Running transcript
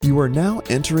You are now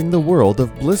entering the world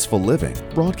of blissful living,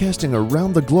 broadcasting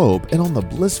around the globe and on the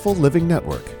Blissful Living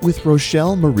Network with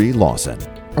Rochelle Marie Lawson.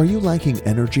 Are you lacking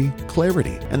energy,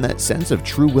 clarity, and that sense of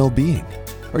true well-being?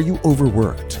 Are you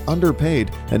overworked,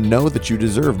 underpaid, and know that you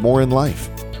deserve more in life?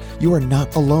 You are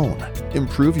not alone.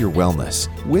 Improve your wellness,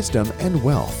 wisdom, and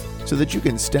wealth so that you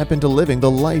can step into living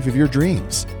the life of your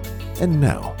dreams. And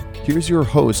now, here's your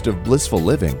host of Blissful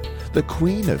Living, the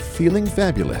queen of feeling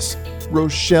fabulous,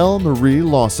 Rochelle Marie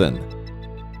Lawson.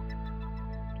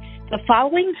 The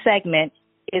following segment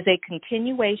is a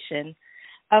continuation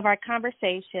of our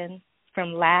conversation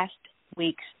from last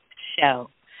week's show.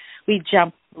 We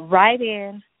jump right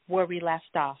in where we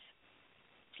left off.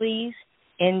 Please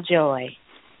enjoy.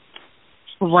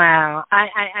 Wow.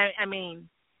 I mean,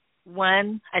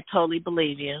 one, I totally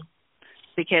believe you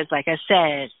because, like I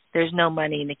said, there's no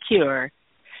money in the cure.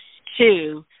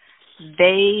 Two,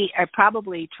 they are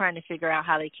probably trying to figure out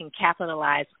how they can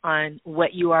capitalize on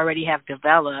what you already have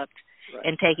developed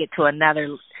and take it to another,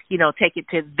 take it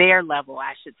to their level,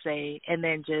 I should say, and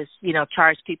then just,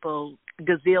 charge people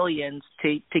gazillions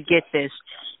to get this,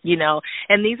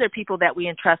 And these are people that we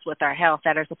entrust with our health,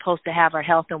 that are supposed to have our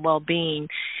health and well-being.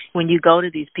 When you go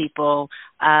to these people,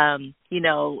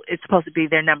 it's supposed to be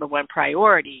their number one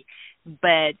priority.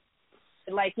 But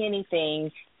like anything,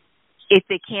 if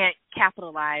they can't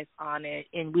capitalize on it,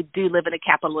 and we do live in a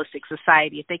capitalistic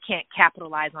society, if they can't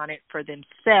capitalize on it for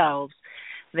themselves,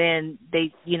 then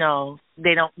they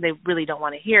really don't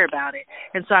want to hear about it.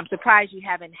 And so I'm surprised you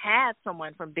haven't had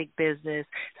someone from big business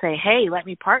say, hey, let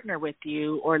me partner with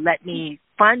you, or let me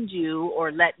fund you,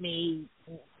 or let me,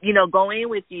 go in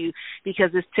with you,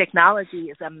 because this technology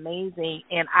is amazing,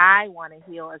 and I want to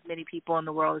heal as many people in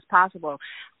the world as possible.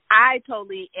 I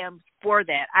totally am for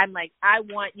that. I'm like, I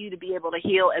want you to be able to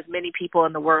heal as many people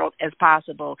in the world as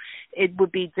possible. It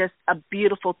would be just a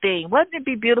beautiful thing. Wouldn't it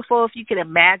be beautiful if you could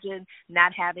imagine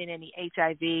not having any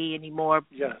HIV anymore?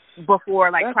 Yes.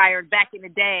 Before, prior, back in the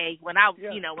day when I,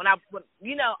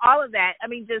 all of that. I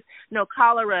mean, just no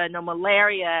cholera, no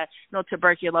malaria, no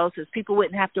tuberculosis. People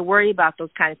wouldn't have to worry about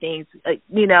those kind of things. They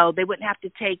wouldn't have to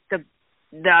take the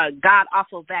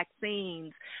god-awful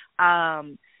vaccines,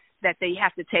 that they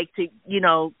have to take to,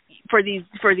 for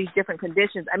these different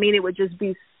conditions. I mean, it would just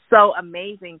be so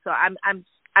amazing. So I'm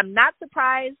not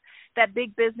surprised that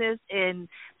big business in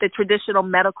the traditional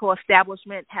medical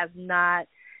establishment has not,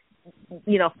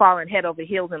 fallen head over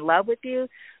heels in love with you.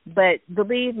 But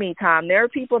believe me, Tom, there are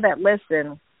people that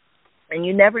listen, and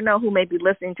you never know who may be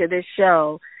listening to this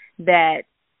show that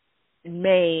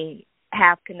may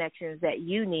have connections that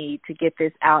you need to get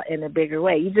this out in a bigger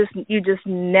way. You just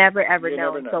never ever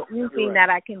know. So anything that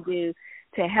I can do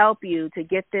to help you to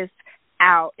get this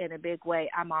out in a big way,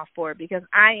 I'm all for it, because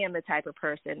I am the type of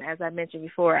person, as I mentioned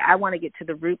before, I want to get to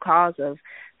the root cause of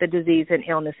the disease and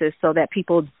illnesses so that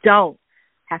people don't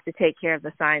have to take care of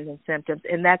the signs and symptoms,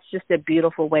 and that's just a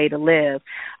beautiful way to live.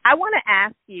 I want to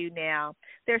ask you now,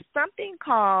 there's something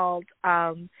called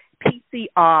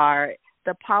PCR,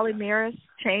 the polymerase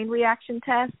chain reaction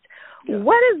test. Yeah.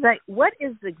 What is that? What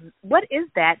is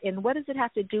that, and what does it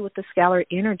have to do with the scalar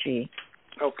energy?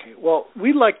 Okay. Well,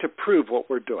 we like to prove what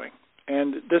we're doing,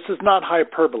 and this is not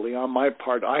hyperbole on my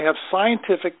part. I have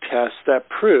scientific tests that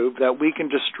prove that we can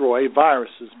destroy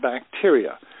viruses,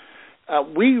 bacteria.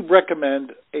 We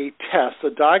recommend a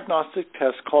diagnostic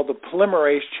test called the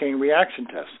polymerase chain reaction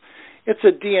test. It's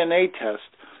a DNA test.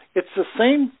 It's the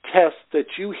same test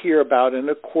that you hear about in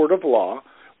a court of law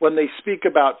when they speak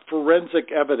about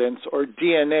forensic evidence or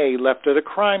DNA left at a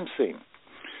crime scene.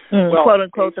 Quote,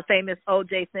 unquote, the famous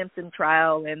O.J. Simpson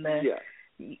trial and the...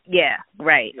 Yeah,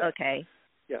 right, yeah. Okay.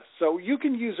 Yes, so you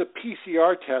can use a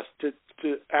PCR test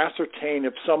to ascertain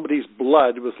if somebody's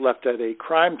blood was left at a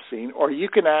crime scene, or you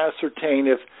can ascertain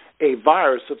if a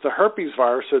virus, if the herpes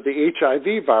virus or the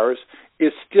HIV virus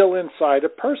is still inside a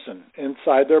person,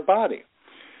 inside their body.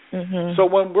 Mm-hmm. So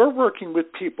when we're working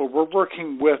with people, we're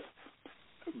working with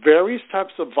various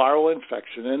types of viral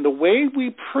infection, and the way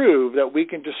we prove that we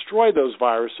can destroy those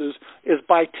viruses is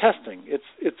by testing.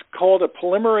 It's called a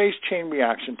polymerase chain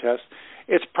reaction test.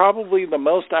 It's probably the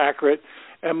most accurate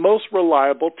and most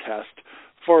reliable test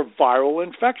for viral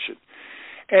infection.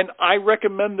 And I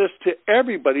recommend this to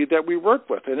everybody that we work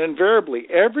with, and invariably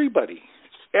everybody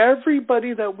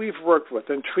that we've worked with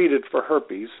and treated for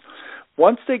herpes,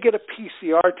 once they get a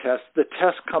PCR test, the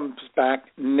test comes back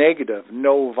negative,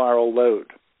 no viral load.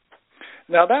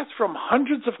 Now, that's from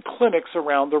hundreds of clinics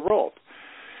around the world.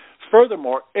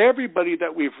 Furthermore, everybody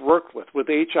that we've worked with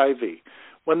HIV,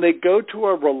 when they go to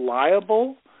a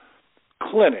reliable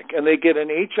clinic and they get an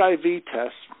HIV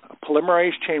test, a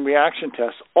polymerase chain reaction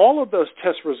tests, all of those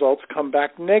test results come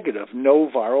back negative, no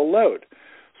viral load.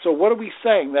 So what are we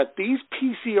saying? That these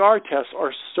PCR tests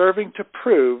are serving to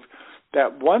prove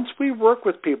that once we work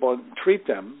with people and treat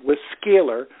them with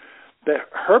Scalar, the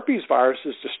herpes virus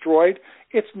is destroyed.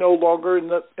 It's no longer in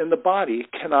the body.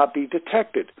 It cannot be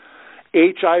detected.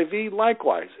 HIV,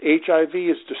 likewise. HIV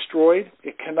is destroyed.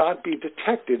 It cannot be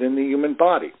detected in the human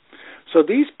body. So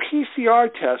these PCR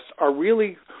tests are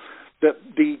really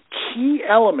the key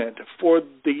element for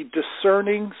the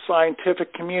discerning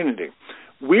scientific community.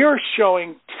 We are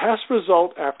showing test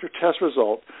result after test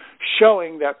result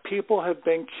showing that people have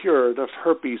been cured of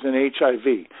herpes and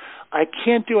HIV. I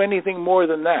can't do anything more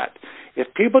than that.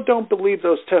 If people don't believe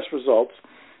those test results,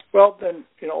 well, then,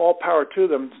 all power to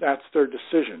them. That's their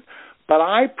decision. But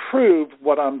I prove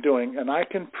what I'm doing, and I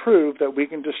can prove that we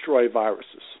can destroy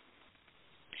viruses.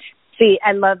 See,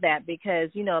 I love that because,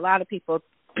 a lot of people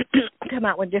come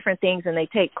out with different things and they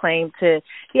take claim to,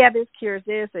 this cures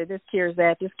this or this cures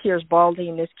that, this cures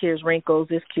balding, this cures wrinkles,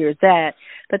 this cures that,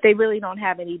 but they really don't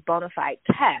have any bona fide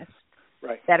tests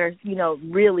that are,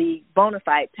 really bona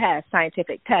fide tests,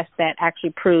 scientific tests that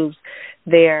actually proves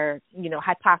their,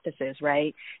 hypothesis,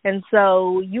 right? And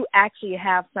so you actually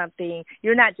have something,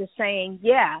 you're not just saying,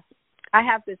 I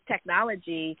have this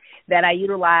technology that I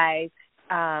utilize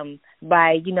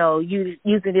by, using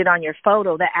it on your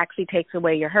photo that actually takes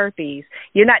away your herpes.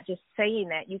 You're not just saying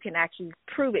that. You can actually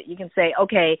prove it. You can say,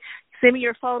 okay, send me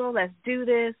your photo. Let's do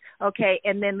this. Okay,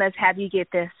 and then let's have you get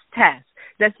this test.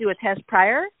 Let's do a test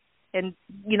prior and,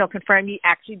 confirm you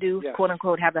actually do, quote,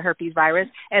 unquote, have the herpes virus.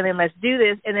 And then let's do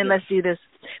this. And then let's do this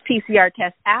PCR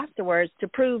test afterwards to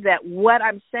prove that what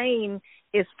I'm saying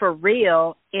is for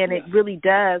real, and it really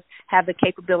does have the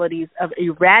capabilities of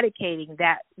eradicating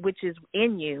that which is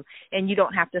in you, and you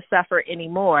don't have to suffer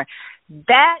anymore.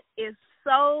 That is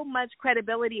so much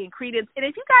credibility and credence. And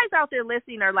if you guys out there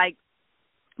listening are like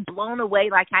blown away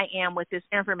like I am with this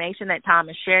information that Tom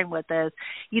is sharing with us,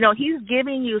 he's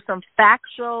giving you some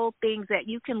factual things that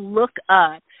you can look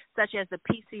up, such as the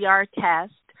PCR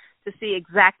test, to see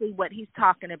exactly what he's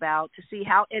talking about, to see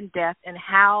how in-depth and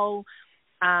how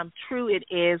true it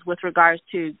is with regards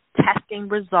to testing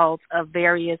results of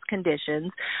various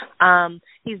conditions.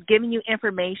 He's giving you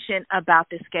information about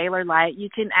the scalar light. You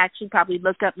can actually probably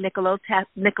look up Nikola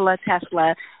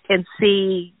Tesla and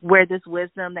see where this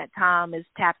wisdom that Tom is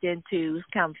tapped into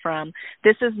come from.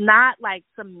 This is not like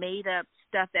some made-up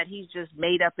stuff that he's just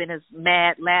made up in his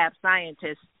mad lab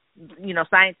scientist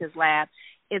lab.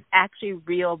 It's actually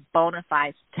real bona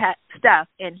fide stuff,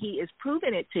 and he is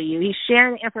proving it to you. He's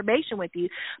sharing the information with you,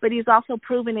 but he's also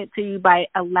proving it to you by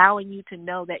allowing you to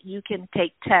know that you can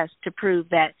take tests to prove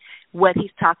that what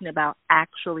he's talking about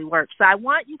actually works. So I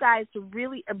want you guys to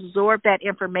really absorb that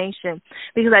information,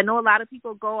 because I know a lot of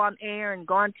people go on air and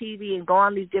go on TV and go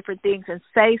on these different things and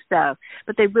say stuff,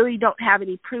 but they really don't have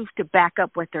any proof to back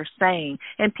up what they're saying.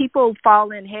 And people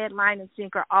fall in headline and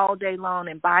sinker all day long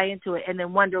and buy into it and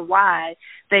then wonder why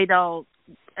they don't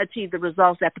achieve the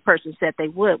results that the person said they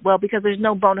would. Well, because there's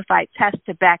no bona fide test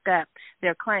to back up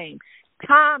their claim.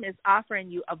 Tom is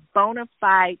offering you a bona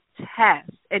fide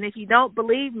test. And if you don't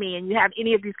believe me and you have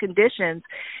any of these conditions,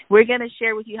 we're going to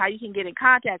share with you how you can get in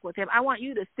contact with him. I want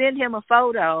you to send him a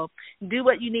photo, do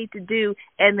what you need to do,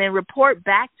 and then report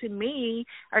back to me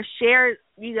or share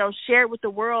with the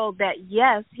world that,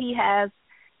 yes, he has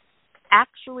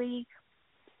actually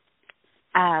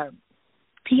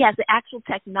he has the actual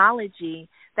technology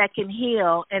that can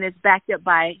heal, and it's backed up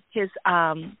by his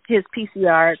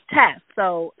PCR test.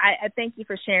 So I thank you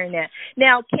for sharing that.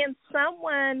 Now, can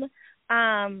someone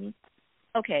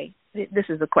this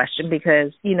is a question,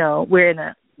 because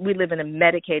we live in a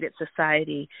medicated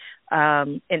society,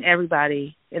 and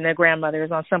everybody and their grandmother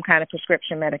is on some kind of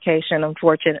prescription medication,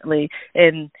 unfortunately,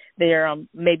 and there are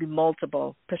maybe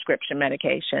multiple prescription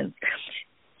medications.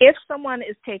 If someone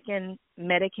is taking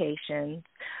medication,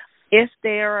 if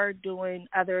they are doing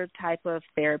other type of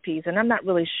therapies, and I'm not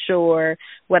really sure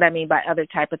what I mean by other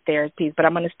type of therapies, but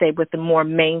I'm going to stay with the more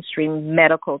mainstream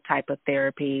medical type of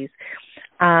therapies,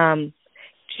 can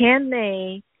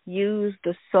they use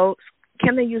the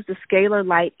scalar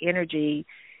light energy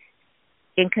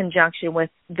in conjunction with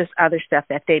this other stuff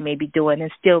that they may be doing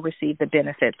and still receive the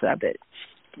benefits of it?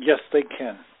 Yes, they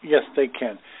can. Yes, they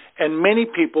can. And many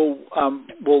people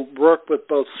will work with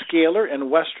both Scalar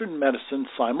and Western medicine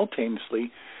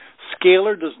simultaneously.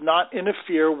 Scalar does not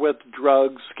interfere with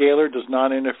drugs. Scalar does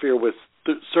not interfere with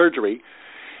surgery.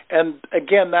 And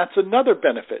again, that's another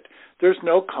benefit. There's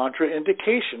no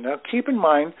contraindication. Now, keep in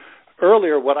mind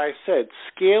earlier what I said.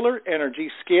 Scalar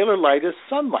energy, scalar light is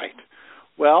sunlight.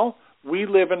 Well, we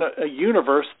live in a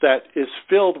universe that is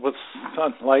filled with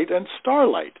sunlight and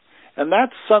starlight. And that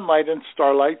sunlight and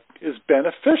starlight is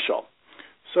beneficial.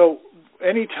 So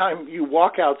anytime you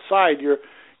walk outside,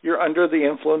 you're under the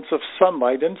influence of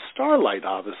sunlight and starlight,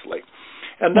 obviously.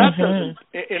 And that doesn't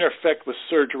intersect with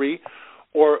surgery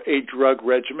or a drug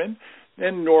regimen,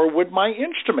 and nor would my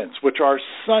instruments, which are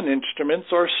sun instruments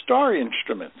or star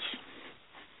instruments.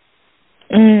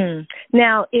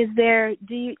 Now, is there a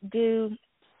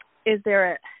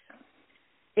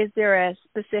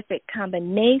specific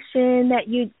combination that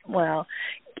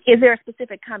is there a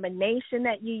specific combination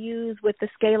that you use with the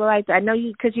scalarites? I know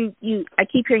because I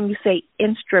keep hearing you say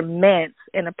instruments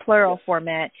in a plural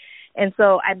format, and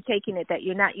so I'm taking it that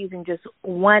you're not using just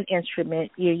one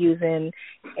instrument. You're using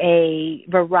a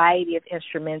variety of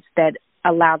instruments that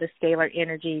allow the scalar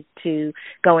energy to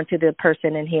go into the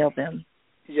person and heal them.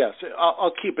 Yes,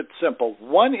 I'll keep it simple.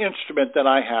 One instrument that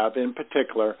I have in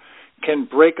particular can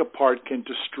break apart, can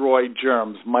destroy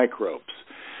germs, microbes.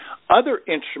 Other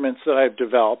instruments that I've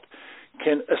developed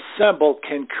can assemble,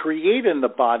 can create in the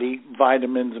body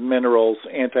vitamins, minerals,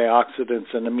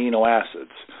 antioxidants, and amino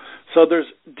acids. So there's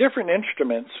different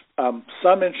instruments,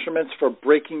 some instruments for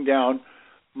breaking down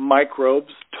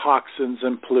microbes, toxins,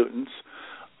 and pollutants.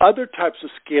 Other types of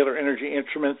scalar energy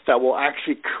instruments that will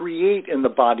actually create in the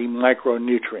body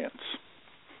micronutrients.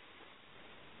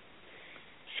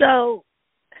 So,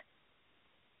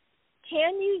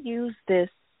 can you use this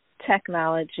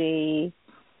technology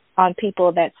on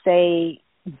people that, say,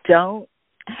 don't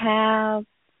have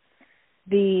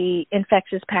the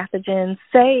infectious pathogens?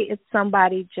 Say it's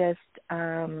somebody just,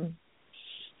 I'm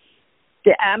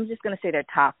just going to say they're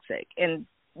toxic, and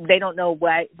they don't know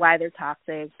why they're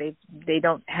toxic. They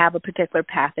don't have a particular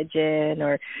pathogen,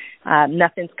 or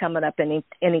nothing's coming up in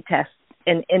any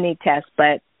test,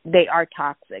 but they are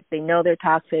toxic. They know they're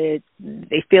toxic.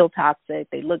 They feel toxic.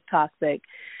 They look toxic.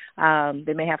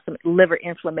 They may have some liver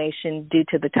inflammation due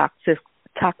to the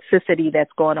toxicity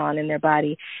that's going on in their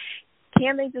body.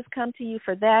 Can they just come to you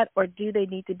for that, or do they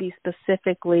need to be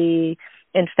specifically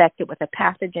infected with a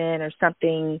pathogen or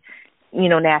something,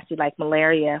 nasty like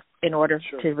malaria in order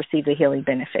to receive the healing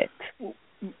benefits?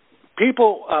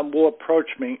 People will approach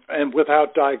me and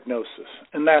without diagnosis,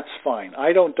 and that's fine.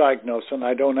 I don't diagnose, and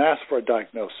I don't ask for a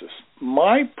diagnosis.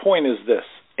 My point is this.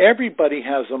 Everybody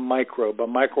has a microbe, a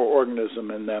microorganism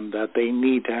in them that they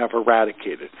need to have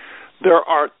eradicated. There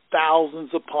are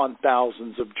thousands upon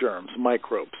thousands of germs,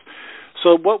 microbes.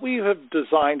 So what we have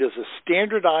designed is a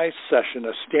standardized session,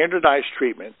 a standardized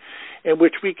treatment, in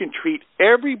which we can treat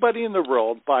everybody in the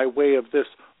world by way of this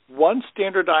one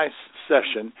standardized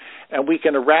session, and we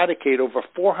can eradicate over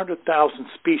 400,000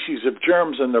 species of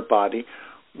germs in their body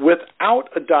without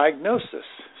a diagnosis.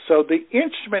 So the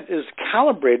instrument is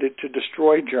calibrated to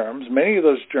destroy germs. Many of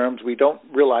those germs we don't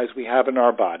realize we have in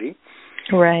our body.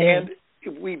 Right. And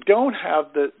we don't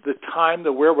have the time,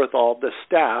 the wherewithal, the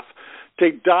staff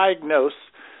to diagnose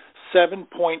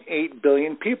 7.8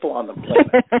 billion people on the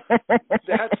planet.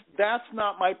 That's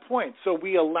not my point. So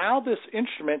we allow this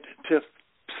instrument to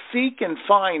seek and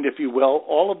find, if you will,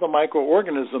 all of the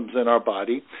microorganisms in our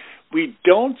body. We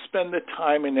don't spend the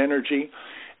time and energy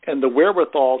and the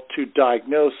wherewithal to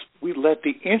diagnose. We let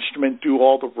the instrument do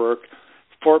all the work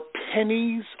for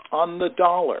pennies on the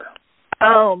dollar.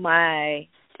 Oh, my.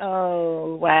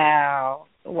 Oh, wow.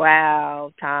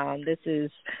 Wow, Tom. This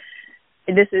is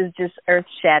just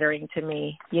earth-shattering to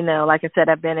me. Like I said,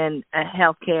 I've been in a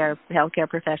healthcare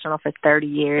professional for 30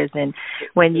 years, and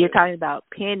when you're talking about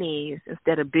pennies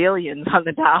instead of billions on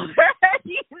the dollar,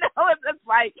 it's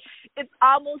like it's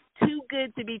almost too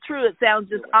good to be true. It sounds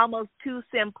just almost too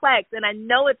simplex, and I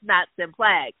know it's not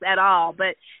simplex at all,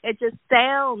 but it just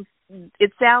sounds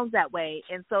that way.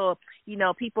 And so,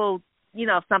 people,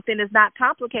 if something is not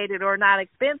complicated or not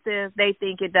expensive, they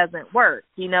think it doesn't work,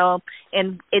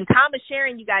 And Tom is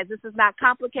sharing, you guys, this is not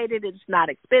complicated. It's not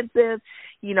expensive.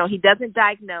 He doesn't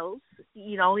diagnose.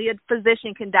 Only a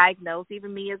physician can diagnose.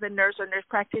 Even me as a nurse or nurse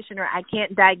practitioner, I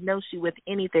can't diagnose you with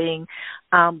anything.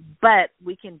 But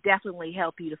we can definitely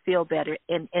help you to feel better.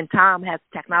 And Tom has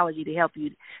technology to help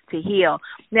you to heal.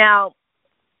 Now,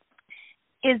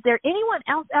 is there anyone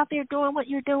else out there doing what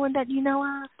you're doing that you know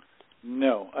of?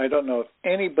 No, I don't know of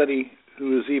anybody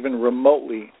who is even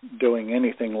remotely doing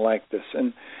anything like this.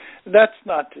 And that's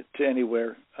not to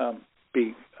anywhere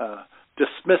be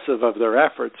dismissive of their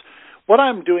efforts. What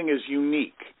I'm doing is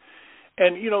unique.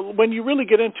 And, when you really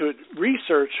get into it,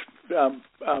 research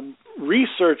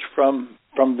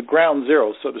from the ground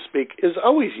zero, so to speak, is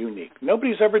always unique.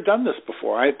 Nobody's ever done this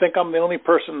before. I think I'm the only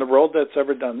person in the world that's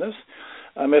ever done this.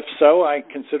 If so, I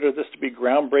consider this to be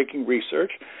groundbreaking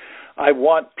research. I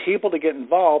want people to get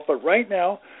involved, but right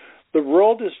now the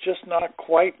world is just not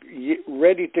quite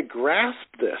ready to grasp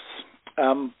this.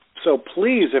 So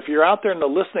please, if you're out there in the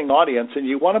listening audience and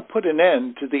you want to put an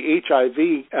end to the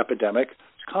HIV epidemic,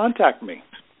 contact me.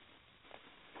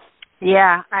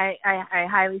 Yeah, I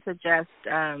highly suggest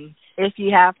if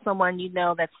you have someone you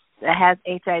know that has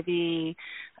HIV,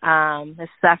 is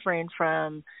suffering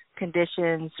from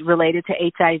conditions related to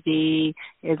HIV,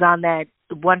 is on that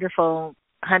wonderful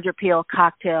 100-pill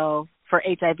cocktail for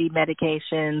HIV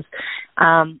medications,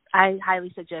 I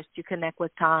highly suggest you connect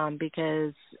with Tom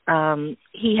because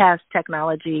he has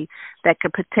technology that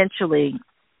could potentially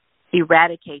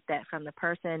eradicate that from the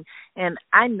person. And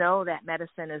I know that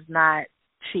medicine is not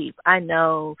cheap. I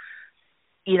know,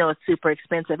 it's super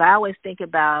expensive. I always think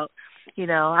about,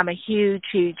 I'm a huge,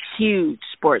 huge, huge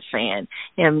sports fan,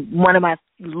 and one of my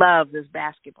loves is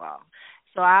basketball.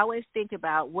 So I always think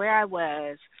about where I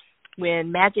was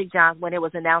when when it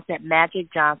was announced that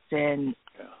Magic Johnson,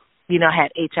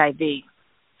 had HIV,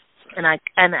 and I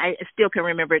still can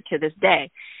remember it to this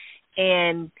day.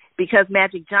 And because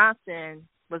Magic Johnson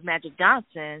was Magic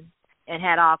Johnson and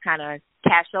had all kind of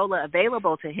cashola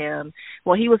available to him,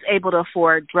 well, he was able to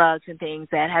afford drugs and things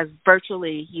that has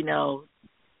virtually,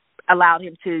 allowed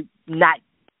him to not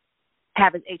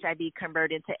have his HIV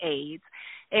convert into AIDS.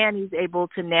 And he's able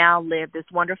to now live this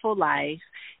wonderful life,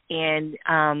 and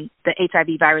the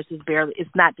HIV virus is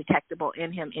not detectable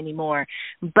in him anymore.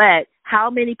 But how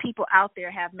many people out there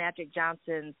have Magic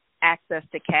Johnson's access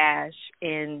to cash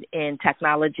in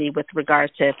technology with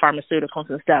regards to pharmaceuticals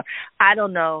and stuff? I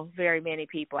don't know very many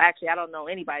people. Actually, I don't know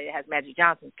anybody that has Magic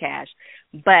Johnson's cash.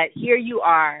 But here you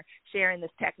are sharing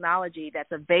this technology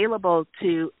that's available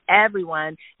to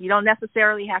everyone. You don't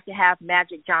necessarily have to have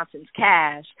Magic Johnson's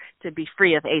cash to be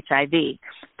free of HIV.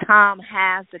 Tom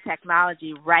has the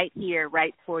technology right here,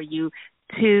 right for you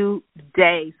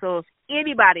today. So if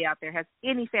anybody out there has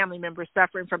any family member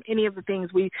suffering from any of the things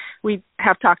we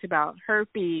have talked about,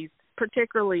 herpes,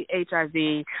 particularly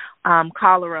HIV,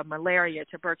 cholera, malaria,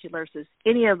 tuberculosis,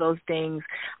 any of those things,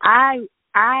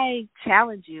 I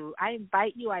challenge you, I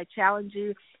invite you, I challenge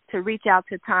you to reach out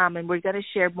to Tom, and we're going to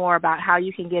share more about how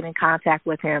you can get in contact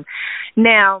with him.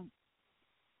 Now,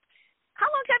 how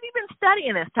long have you been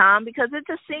studying this, Tom? Because it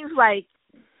just seems like,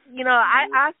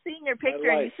 I've seen your picture,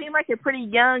 and you seem like a pretty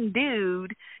young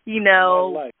dude, since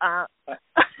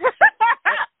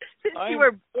you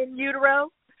were in utero.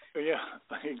 Yeah,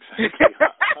 exactly.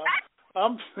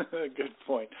 I'm good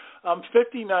point. I'm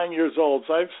 59 years old,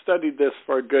 so I've studied this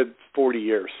for a good 40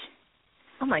 years.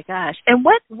 Oh my gosh! And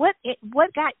what led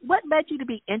you to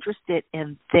be interested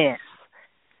in this?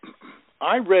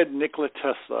 I read Nikola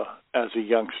Tesla as a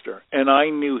youngster, and I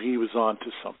knew he was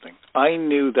onto something. I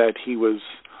knew that he was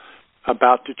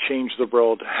about to change the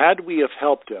world. Had we have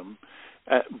helped him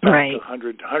back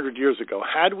 100 years ago,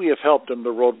 had we have helped him,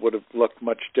 the world would have looked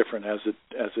much different as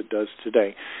it does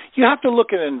today. You have to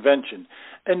look at invention.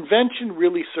 Invention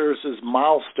really serves as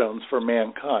milestones for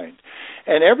mankind,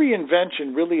 and every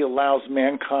invention really allows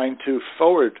mankind to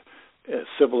forward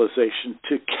civilization,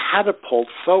 to catapult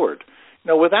forward.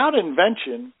 Without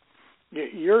invention,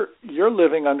 you're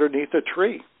living underneath a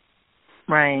tree.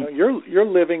 Right. You're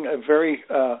living a very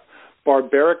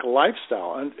barbaric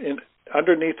lifestyle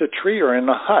underneath a tree or in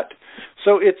a hut.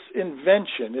 So it's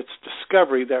invention, it's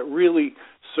discovery that really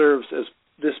serves as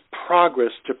this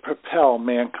progress to propel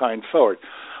mankind forward.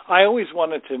 I always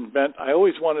wanted to invent. I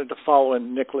always wanted to follow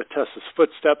in Nikola Tesla's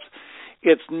footsteps.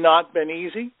 It's not been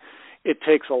easy. It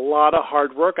takes a lot of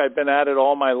hard work. I've been at it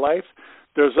all my life.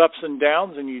 There's ups and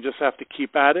downs, and you just have to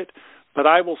keep at it. But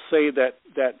I will say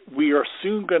that we are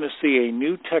soon going to see a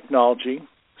new technology,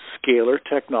 Scalar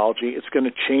technology. It's going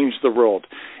to change the world.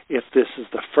 If this is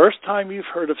the first time you've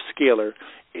heard of Scalar,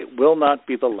 it will not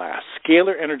be the last.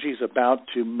 Scalar Energy is about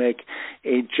to make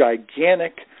a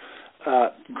gigantic,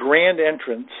 grand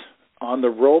entrance on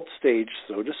the world stage,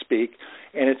 so to speak,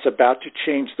 and it's about to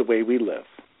change the way we live.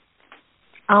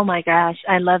 Oh, my gosh.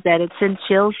 I love that. It sends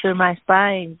chills through my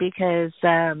spine because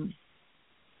I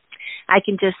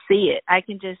can just see it. I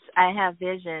have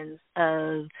visions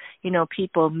of,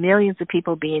 people, millions of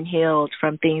people being healed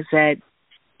from things that,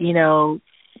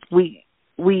 we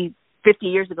 50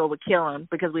 years ago would kill them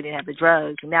because we didn't have the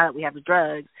drugs. And now that we have the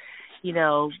drugs,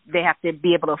 they have to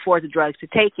be able to afford the drugs to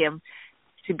take him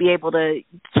to be able to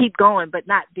keep going but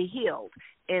not be healed.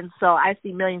 And so I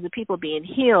see millions of people being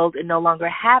healed and no longer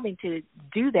having to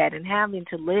do that and having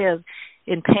to live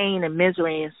in pain and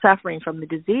misery and suffering from the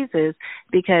diseases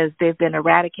because they've been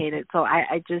eradicated. So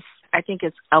I think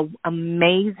it's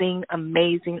amazing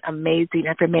information.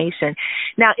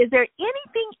 Now, is there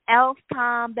anything else,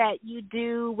 Tom, that you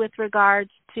do with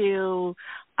regards to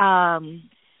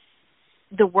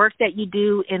the work that you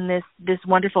do in this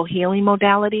wonderful healing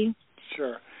modality?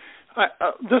 Sure.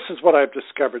 This is what I've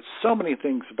discovered. So many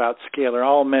things about Scalar.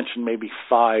 I'll mention maybe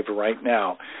 5 right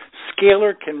now.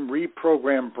 Scalar can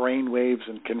reprogram brain waves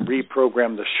and can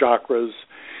reprogram the chakras.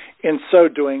 In so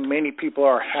doing, many people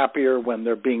are happier when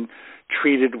they're being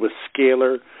treated with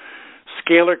Scalar.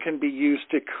 Scalar can be used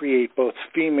to create both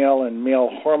female and male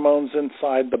hormones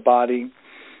inside the body.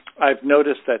 I've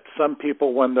noticed that some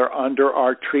people, when they're under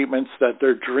our treatments, that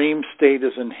their dream state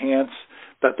is enhanced,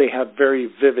 that they have very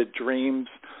vivid dreams.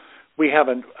 We have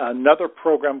another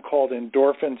program called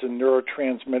Endorphins and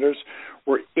Neurotransmitters.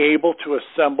 We're able to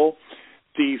assemble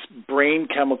these brain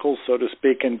chemicals, so to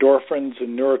speak, endorphins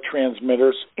and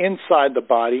neurotransmitters inside the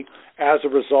body. As a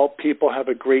result, people have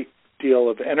a great deal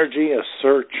of energy, a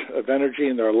surge of energy,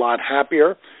 and they're a lot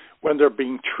happier when they're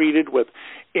being treated with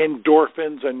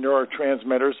endorphins and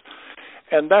neurotransmitters.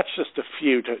 And that's just a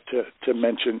few to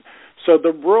mention. So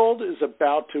the world is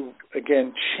about to,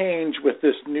 again, change with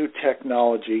this new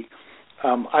technology.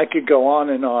 I could go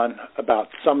on and on about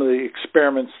some of the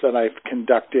experiments that I've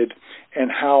conducted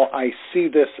and how I see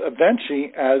this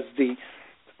eventually as the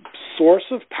source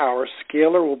of power.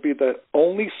 Scalar will be the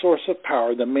only source of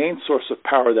power, the main source of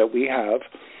power that we have,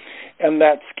 and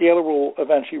that Scalar will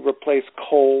eventually replace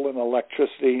coal and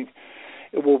electricity.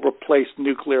 It will replace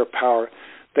nuclear power.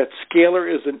 That Scalar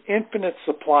is an infinite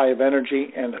supply of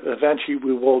energy, and eventually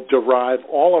we will derive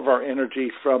all of our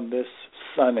energy from this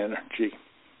sun energy.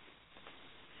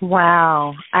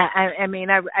 Wow. I mean,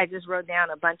 I just wrote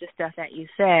down a bunch of stuff that you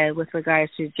said with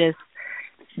regards to just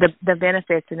the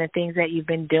benefits and the things that you've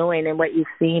been doing and what you've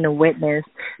seen and witnessed,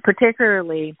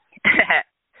 particularly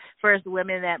for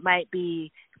women that might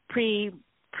be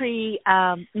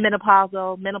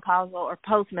menopausal, or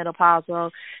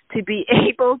postmenopausal, to be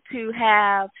able to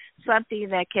have something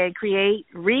that can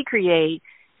recreate,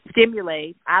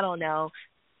 stimulate,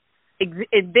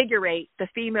 invigorate the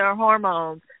female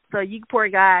hormones, so you poor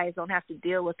guys don't have to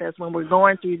deal with us when we're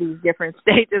going through these different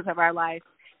stages of our life.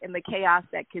 And the chaos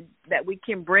that we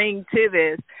can bring to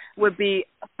this would be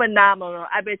phenomenal.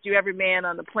 I bet you every man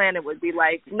on the planet would be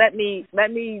like, let me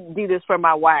do this for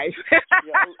my wife.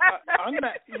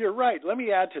 You're right. Let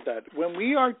me add to that. When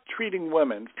we are treating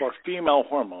women for female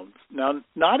hormones, now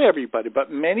not everybody,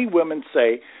 but many women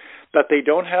say that they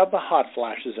don't have the hot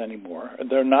flashes anymore, and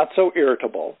they're not so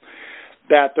irritable,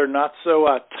 that they're not so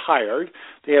tired,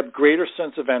 they have greater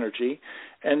sense of energy,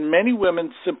 and many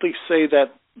women simply say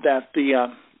that the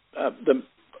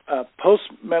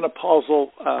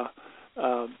postmenopausal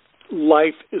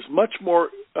life is much more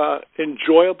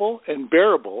enjoyable and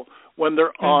bearable when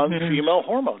they're on female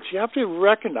hormones. You have to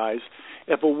recognize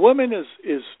if a woman is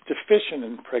deficient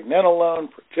in pregnenolone,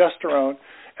 progesterone,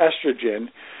 estrogen,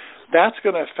 that's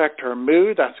going to affect her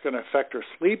mood, that's going to affect her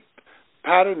sleep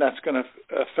pattern, that's going to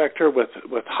affect her with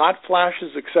hot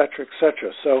flashes, et cetera, et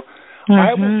cetera. So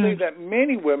I will say that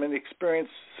many women experience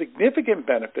significant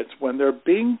benefits when they're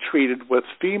being treated with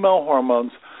female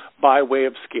hormones by way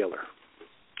of Scalar.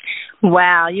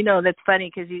 Wow, that's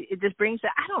funny because it just brings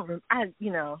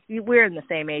we're in the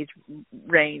same age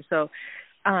range, so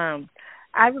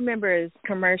I remember his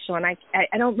commercial, and I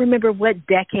don't remember what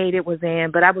decade it was in,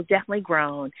 but I was definitely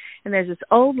grown. And there's this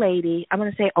old lady. I'm going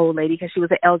to say old lady because she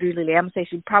was an elderly lady. I'm going to say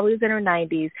she probably was in her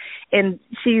 90s. And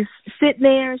she's sitting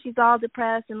there, and she's all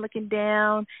depressed and looking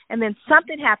down. And then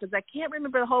something happens. I can't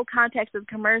remember the whole context of the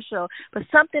commercial, but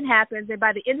something happens. And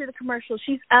by the end of the commercial,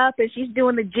 she's up, and she's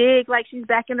doing the jig like she's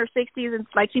back in her 60s, and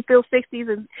like she feels 60s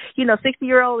and,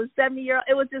 60-year-old and 70-year-old.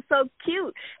 It was just so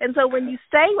cute. And so when you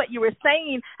say what you were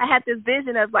saying, I had this vision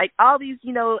of like all these,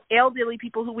 elderly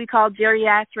people who we call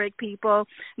geriatric people.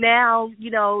 Now,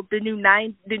 the new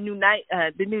 90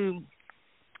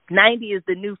 is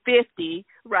the new 50,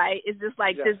 right? It's just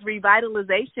like this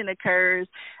revitalization occurs,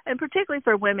 and particularly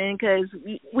for women because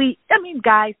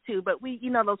guys too, but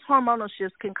those hormonal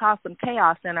shifts can cause some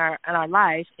chaos in our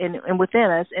life and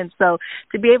within us. And so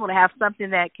to be able to have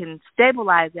something that can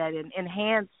stabilize that and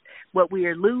enhance what we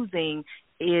are losing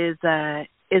is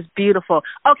beautiful.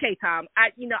 Okay, Tom,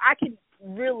 I can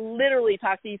literally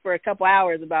talk to you for a couple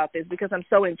hours about this because I'm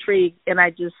so intrigued, and I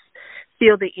just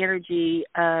feel the energy,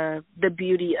 the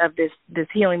beauty of this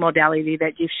healing modality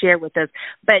that you've shared with us.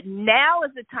 But now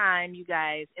is the time, you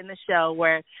guys, in the show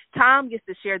where Tom gets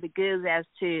to share the goods as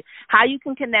to how you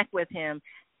can connect with him.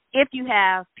 if you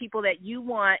have people that you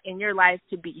want in your life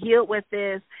to be healed with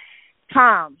this,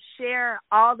 Tom, share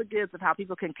all the goods of how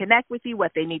people can connect with you,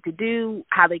 what they need to do,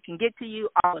 how they can get to you,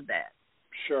 all of that.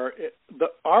 Sure.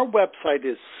 Our website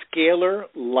is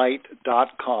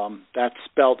scalarlight.com. That's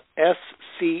spelled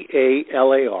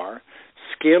SCALAR,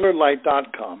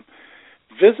 scalarlight.com.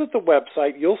 Visit the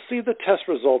website. You'll see the test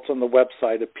results on the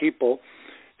website of people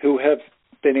who have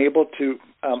been able to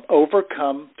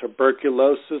overcome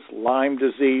tuberculosis, Lyme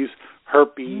disease,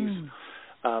 herpes,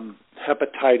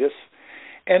 hepatitis.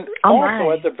 And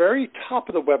also at the very top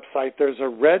of the website, there's a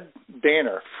red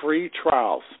banner, free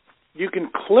trials. You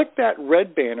can click that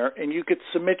red banner and you could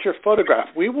submit your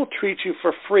photograph. We will treat you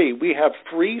for free. We have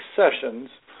free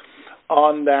sessions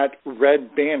on that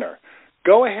red banner.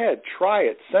 Go ahead, try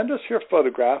it. Send us your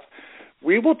photograph.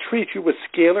 We will treat you with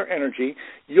scalar energy.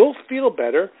 You'll feel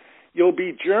better. You'll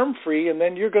be germ-free, and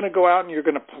then you're going to go out and you're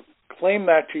going to claim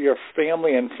that to your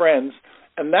family and friends,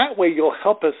 and that way you'll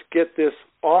help us get this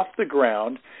off the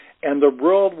ground, and the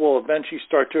world will eventually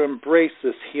start to embrace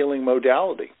this healing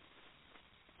modality.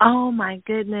 Oh, my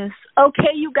goodness.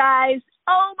 Okay, you guys.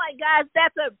 Oh, my gosh,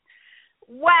 that's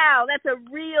a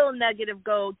real nugget of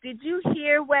gold. Did you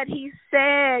hear what he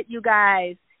said, you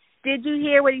guys? Did you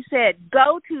hear what he said?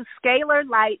 Go to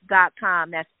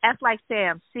scalarlight.com. That's S like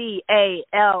Sam,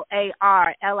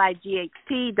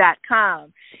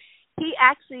 ScalarLight.com. He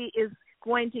actually is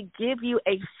going to give you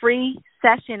a free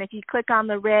session. If you click on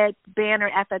the red banner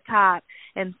at the top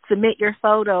and submit your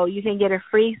photo, you can get a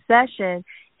free session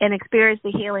and experience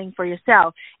the healing for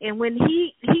yourself. And when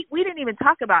we didn't even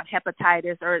talk about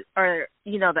hepatitis or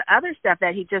the other stuff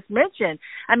that he just mentioned.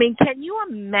 I mean, can you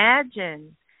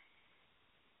imagine?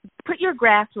 Put your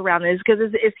grasp around this because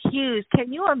it's huge.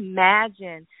 Can you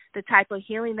imagine the type of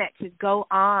healing that could go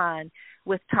on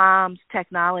with Tom's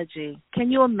technology?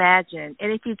 Can you imagine?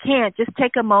 And if you can't, just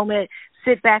take a moment,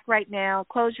 sit back right now,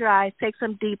 close your eyes, take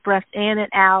some deep breaths in and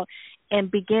out, and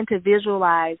begin to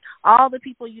visualize all the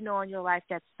people you know in your life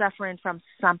that's suffering from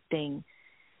something.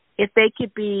 If they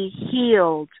could be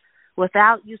healed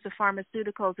without use of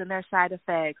pharmaceuticals and their side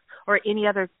effects or any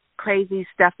other crazy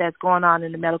stuff that's going on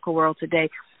in the medical world today,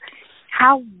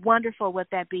 how wonderful would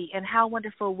that be? And how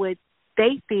wonderful would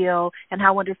they feel and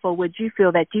how wonderful would you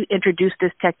feel that you introduced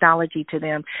this technology to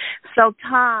them? So,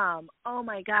 Tom, oh,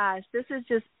 my gosh, this is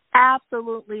just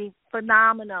absolutely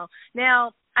phenomenal.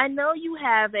 Now, I know you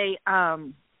have a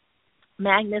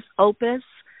Magnus Opus.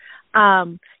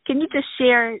 Can you just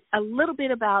share a little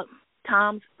bit about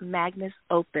Tom's Magnus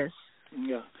Opus?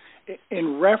 Yeah.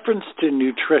 In reference to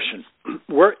nutrition,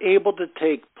 we're able to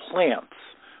take plants,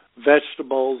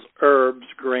 vegetables, herbs,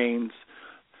 grains,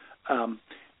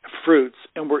 fruits,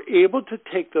 and we're able to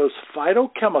take those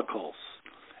phytochemicals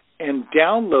and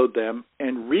download them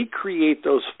and recreate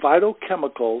those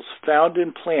phytochemicals found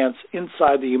in plants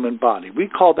inside the human body. We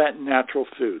call that natural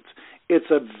foods. It's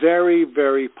a very,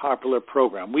 very popular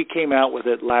program. We came out with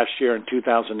it last year in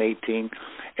 2018,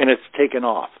 and it's taken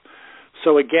off.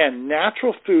 So again,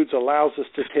 natural foods allows us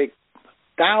to take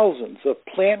thousands of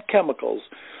plant chemicals,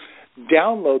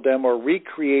 download them or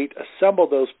recreate, assemble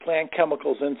those plant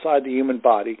chemicals inside the human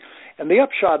body. And the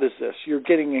upshot is this: you're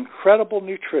getting incredible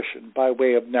nutrition by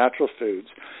way of natural foods.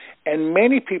 And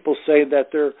many people say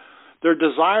that their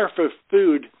desire for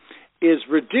food is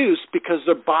reduced because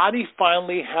their body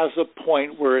finally has a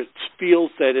point where it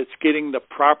feels that it's getting the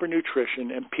proper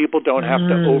nutrition and people don't have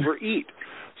to overeat.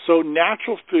 So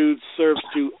natural food serves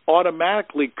to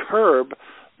automatically curb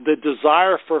the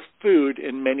desire for food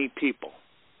in many people.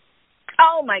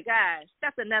 Oh, my gosh.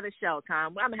 That's another show,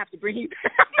 Tom. I'm going to have to bring you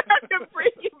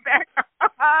back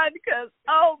on because,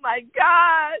 oh, my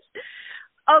gosh.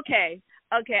 Okay,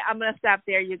 I'm going to stop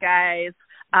there, you guys,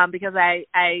 because I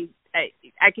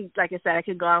can, like I said, I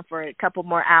could go on for a couple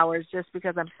more hours just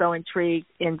because I'm so intrigued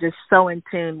and just so in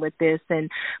tune with this.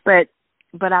 But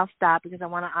I'll stop because I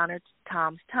want to honor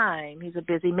Tom's time. He's a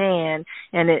busy man,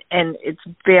 and it's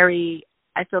very.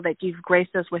 I feel that you've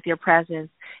graced us with your presence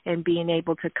and being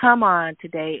able to come on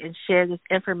today and share this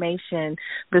information,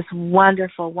 this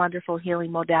wonderful, wonderful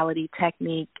healing modality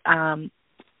technique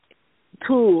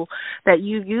tool that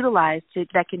you utilize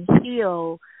that can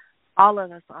heal all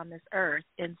of us on this earth.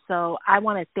 And so I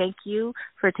want to thank you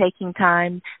for taking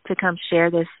time to come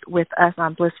share this with us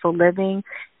on Blissful Living.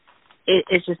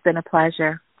 It's just been a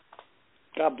pleasure.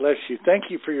 God bless you. Thank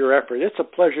you for your effort. It's a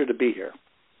pleasure to be here.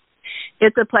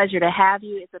 It's a pleasure to have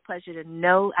you. It's a pleasure to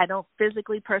know. I don't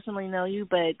personally know you,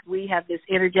 but we have this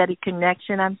energetic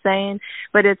connection, I'm saying.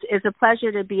 But it's a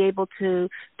pleasure to be able to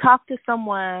talk to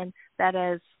someone that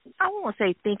has I won't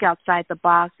say think outside the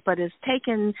box, but has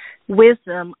taken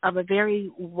wisdom of a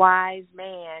very wise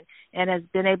man and has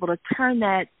been able to turn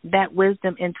that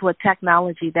wisdom into a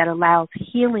technology that allows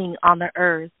healing on the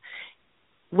earth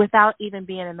without even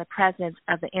being in the presence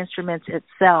of the instruments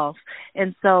itself.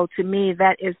 And so to me,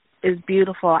 that is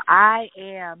beautiful. I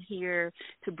am here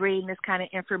to bring this kind of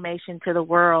information to the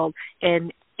world,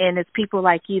 and it's people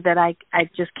like you that I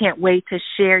just can't wait to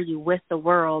share you with the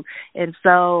world. And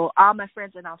so all my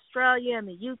friends in Australia and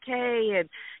the UK and,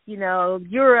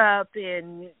 Europe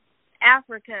and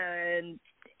Africa and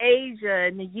Asia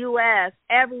and the U.S.,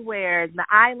 everywhere, the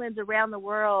islands around the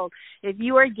world, if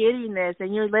you are getting this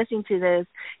and you're listening to this,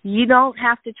 you don't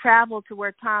have to travel to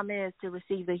where Tom is to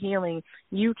receive the healing.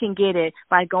 You can get it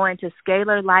by going to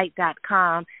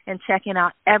scalarlight.com and checking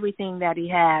out everything that he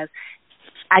has.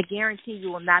 I guarantee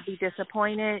you will not be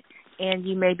disappointed, and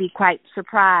you may be quite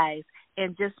surprised.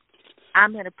 And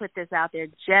I'm going to put this out there,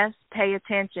 just pay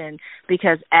attention,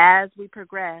 because as we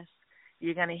progress,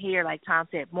 you're going to hear, like Tom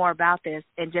said, more about this.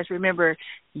 And just remember,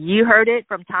 you heard it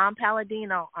from Tom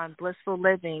Paladino on Blissful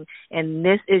Living, and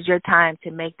this is your time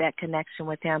to make that connection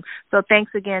with him. So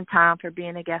thanks again, Tom, for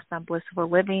being a guest on Blissful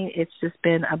Living. It's just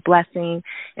been a blessing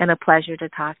and a pleasure to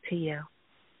talk to you.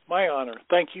 My honor.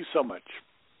 Thank you so much.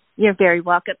 You're very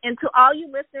welcome. And to all you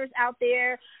listeners out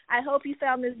there, I hope you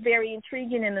found this very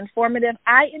intriguing and informative.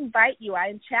 I invite you,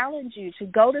 I challenge you to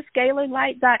go to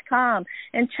scalarlight.com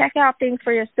and check out things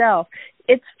for yourself.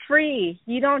 It's free.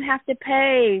 You don't have to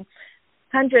pay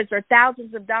hundreds or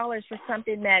thousands of dollars for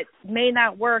something that may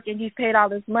not work and you've paid all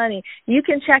this money. You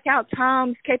can check out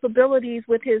Tom's capabilities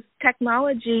with his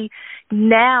technology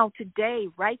now, today,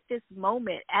 right this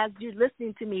moment. As you're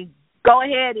listening to me, go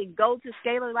ahead and go to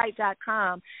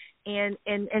scalarlight.com and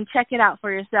check it out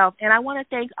for yourself. And I want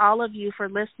to thank all of you for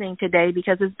listening today,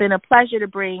 because it's been a pleasure to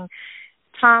bring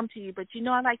Tom to you. But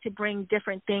I like to bring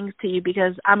different things to you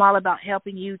because I'm all about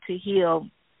helping you to heal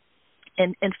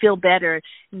and feel better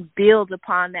and build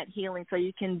upon that healing so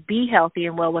you can be healthy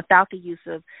and well without the use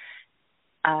of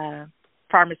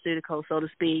pharmaceuticals, so to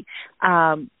speak,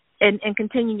 and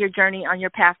continue your journey on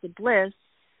your path to bliss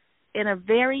in a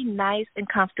very nice and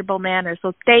comfortable manner.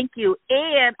 So thank you.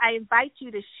 And I invite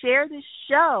you to share this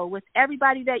show with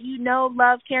everybody that you know,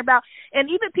 love, care about, and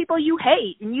even people you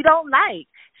hate and you don't like.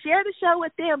 Share the show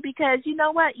with them, because you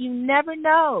know what? You never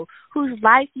know whose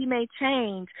life you may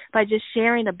change by just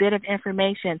sharing a bit of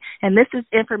information. And this is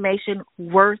information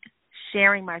worth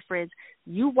sharing, my friends.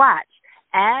 You watch.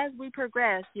 As we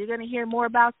progress, you're going to hear more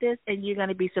about this, and you're going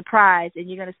to be surprised, and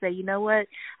you're going to say, you know what,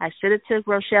 I should have took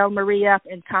Rochelle Marie up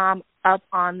and Tom up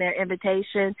on their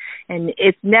invitation, and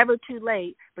it's never too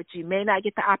late, but you may not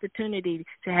get the opportunity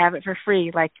to have it for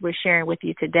free like we're sharing with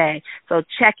you today. So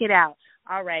check it out.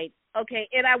 All right. Okay,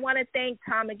 and I want to thank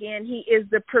Tom again. He is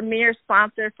the premier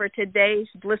sponsor for today's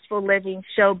Blissful Living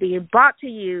show, being brought to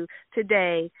you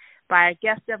today by our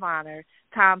guest of honor,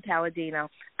 Tom Paladino.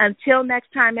 Until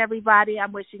next time, everybody,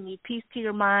 I'm wishing you peace to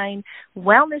your mind,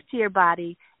 wellness to your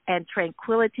body, and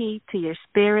tranquility to your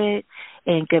spirit.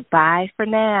 And goodbye for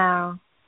now.